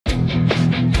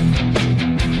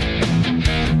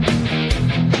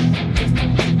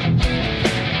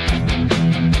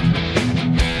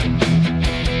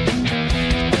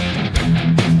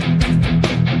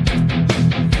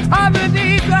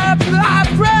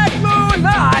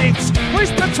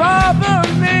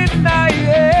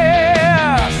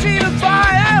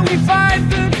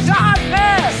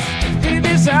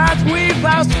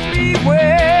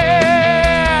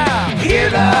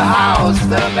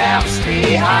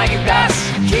behind us.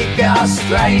 Keep your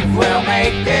strength, we'll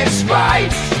make this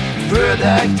right. Through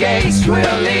the gates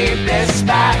we'll leave this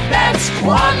madness.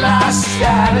 One last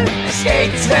stand,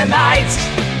 escape tonight.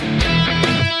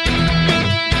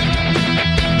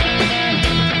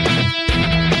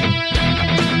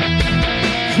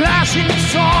 Flashing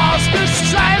stars, the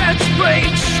silence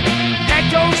breaks.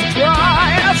 Echoes cry,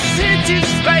 a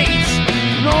city's fate.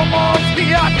 No more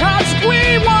fear, cause we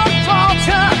won't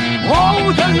falter.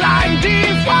 Hold the line,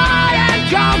 defy and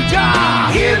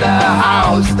conquer. Hear the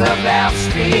house, the bells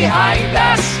behind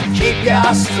us. Keep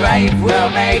your strength,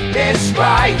 we'll make this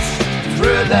right.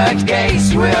 Through the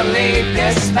gates we'll leave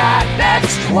this madness.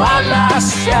 One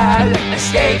last shot,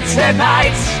 escape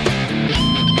tonight.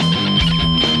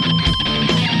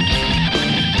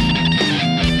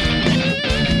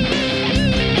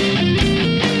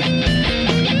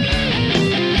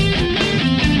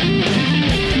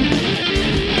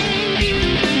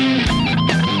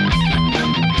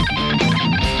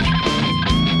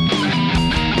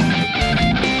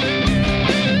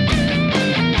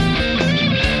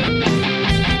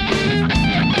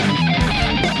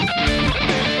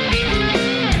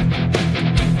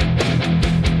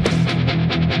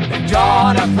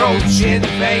 Dawn approaching,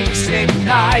 face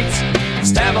ignite.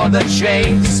 Step on the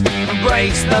chains,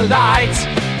 embrace the light.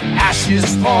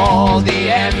 Ashes fall,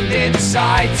 the end in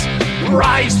sight.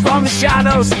 Rise from the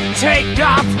shadows, take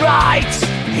our flight.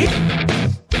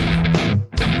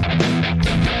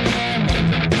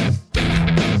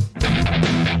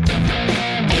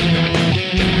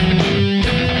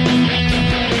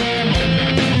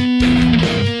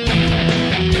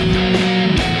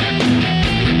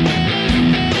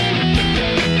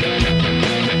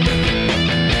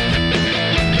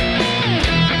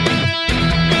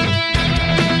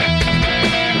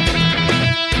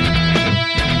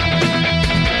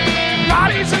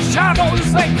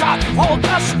 Shadows, they can't hold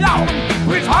us down.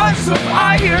 With hearts of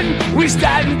iron, we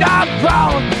stand our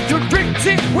ground. To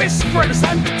cryptic whispers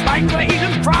and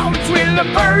time-laden frowns will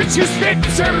emerge as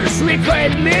victors,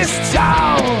 reclaim this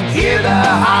town. Hear the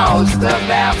house, the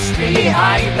bells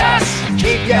behind us.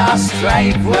 Keep your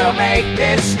strength, we'll make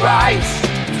this right.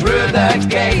 Through the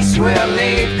gates we'll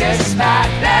leave this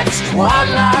madness. One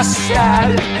last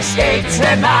shot, escape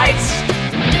tonight.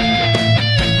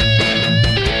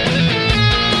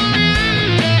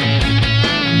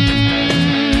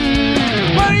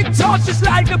 Torches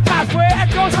like a pathway,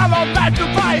 echoes hollow that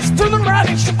device. To the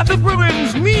relish of the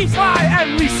ruins, we fly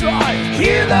and we strive.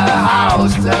 Hear the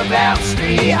house, the bells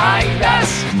behind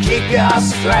us. Keep your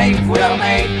strength, we'll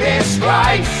make this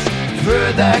right.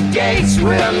 Through the gates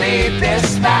we'll leave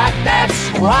this madness.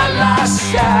 One last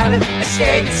shot,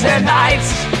 escape tonight.